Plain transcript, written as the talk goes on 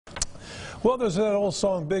Well, there's that old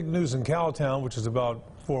song, Big News in Cowtown, which is about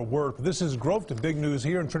Fort Worth. This is Groveton. Big news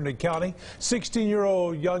here in Trinity County.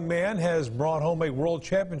 16-year-old young man has brought home a world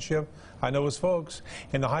championship. I know his folks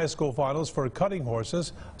in the high school finals for cutting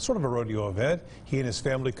horses, sort of a rodeo event. He and his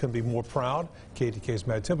family couldn't be more proud. KTK's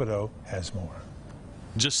Matt Thibodeau has more.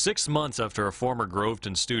 Just 6 months after a former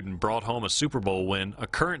Groveton student brought home a Super Bowl win, a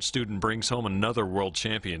current student brings home another world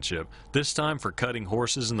championship, this time for cutting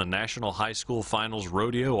horses in the National High School Finals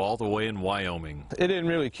Rodeo all the way in Wyoming. It didn't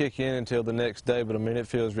really kick in until the next day, but I mean, it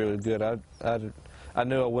feels really good. I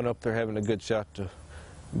knew I went up there having a good shot to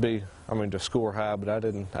to score high, but I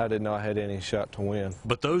didn't know I had any shot to win.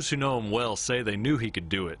 But those who know him well say they knew he could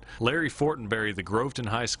do it. Larry Fortenberry, the Groveton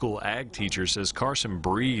High School ag teacher, says Carson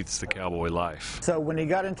breathes the cowboy life. So when he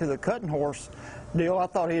got into the cutting horse deal, I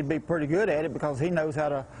thought he'd be pretty good at it because he knows how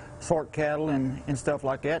to sort cattle and stuff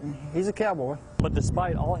like that, and he's a cowboy. But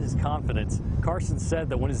despite all his confidence, Carson said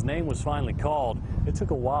that when his name was finally called, it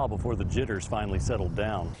took a while before the jitters finally settled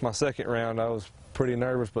down. My second round, I was pretty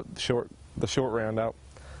nervous, but the short round out,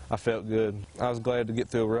 I felt good. I was glad to get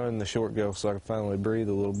through a run in the short go so I could finally breathe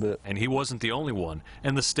a little bit. And he wasn't the only one.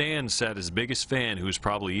 And the stand sat his biggest fan, who was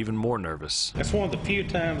probably even more nervous. That's one of the few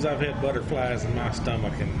times I've had butterflies in my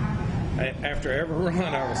stomach, and after every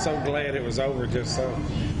run I was so glad it was over just so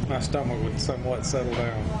my stomach would somewhat settle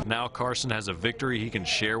down. Now Carson has a victory he can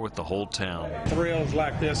share with the whole town. Thrills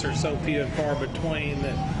like this are so few and far between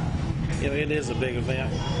that it is a big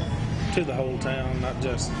event to the whole town, not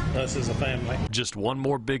just us as a family. Just one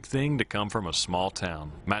more big thing to come from a small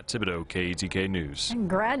town. Matt Thibodeau, KTK News.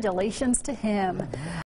 Congratulations to him.